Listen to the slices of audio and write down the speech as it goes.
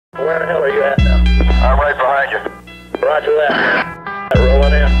Where the hell are you at now? I'm right behind you. Roger that.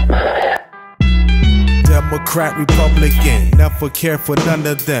 Rolling in. Democrat, Republican, never care for none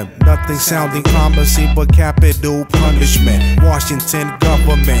of them. Nothing sounding promising but capital punishment. Washington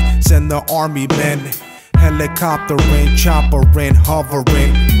government, send the army men. Helicoptering, choppering,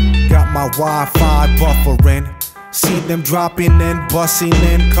 hovering. Got my Wi-Fi buffering. See them dropping in, busting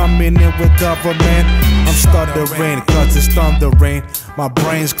in, coming in with government. I'm stuttering, cause it's thundering. My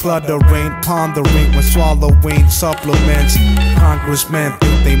brain's cluttering, pondering when swallowing supplements. Congressmen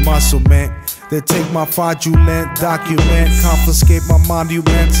think they muscle man. They take my fraudulent document, confiscate my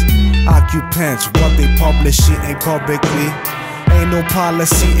monuments. Occupants, what they publishing ain't publicly. Ain't no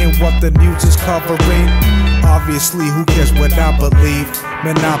policy in what the news is covering. Obviously, who cares what I believe?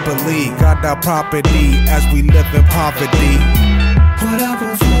 Monopoly, got our property as we live in poverty. What up,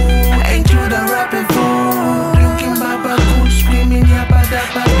 a fool? Ain't you the rapping fool? Drinking baba cool, screaming yabba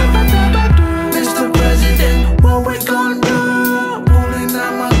dabba doo. Mr. President, what we gon' do? Pulling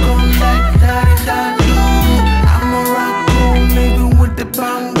out my gun like da-da-da-doo. I'm a raccoon, living with the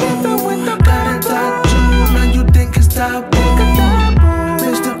bamboo. Got a tattoo, now you think it's taboo.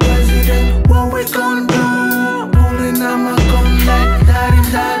 Mr. President, what we gon' do? Pulling out my gun like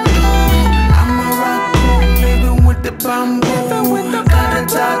da-da-da-doo. I'm a raccoon, living with the bamboo. Got a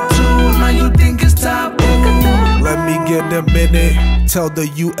tattoo, now you think it's taboo. Let me get a minute, tell the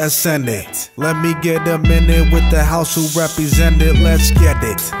US Senate. Let me get a minute with the House who represented. Let's get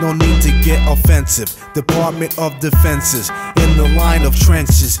it, no need to get offensive. Department of Defenses, in the line of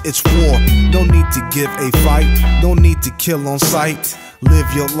trenches. It's war, no need to give a fight. No need to kill on sight.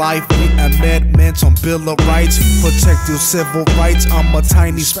 Live your life, read amendments on Bill of Rights. Protect your civil rights, I'm a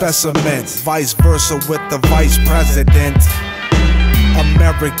tiny specimen. Vice versa with the Vice President.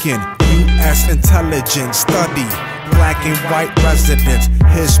 American, U.S. intelligence, study black and white residents,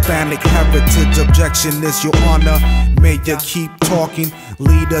 Hispanic heritage. Objection is your honor. May you keep talking.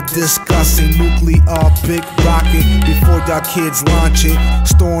 Leader discussing nuclear big rocket before y'all kids launch it.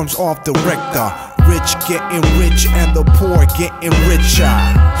 Storms off the Richter. Rich getting rich and the poor getting richer.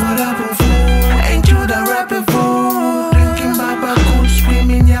 What up, a fool? Ain't you the rapping fool? Drinking baba cool,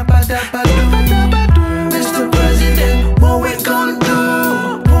 screaming yabba dabba doo. Mr. President, what we gon'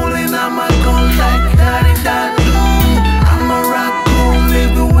 do? Pulling out my gun like da-da-da-doo. I'm a raccoon,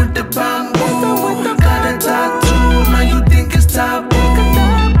 living with the bamboo. Got a tattoo, now you think it's taboo.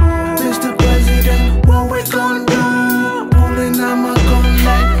 Mr. President, what we gon' do? Pulling out my gun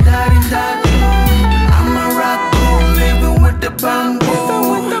like da-da-da-doo. I'm a raccoon, living with the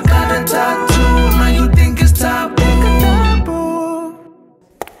bamboo. Got a tattoo, now you think it's taboo.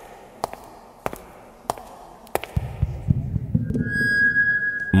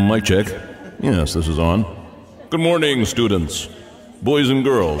 Mic check. Yes, this is on. Good morning, students, boys and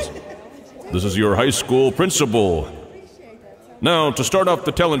girls. This is your high school principal. Now, to start off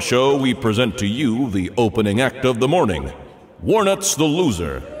the talent show, we present to you the opening act of the morning, Warnutz The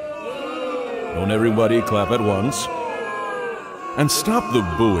Loser. Don't everybody clap at once. And stop the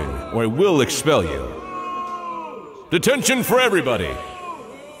booing, or I will expel you. Detention for everybody.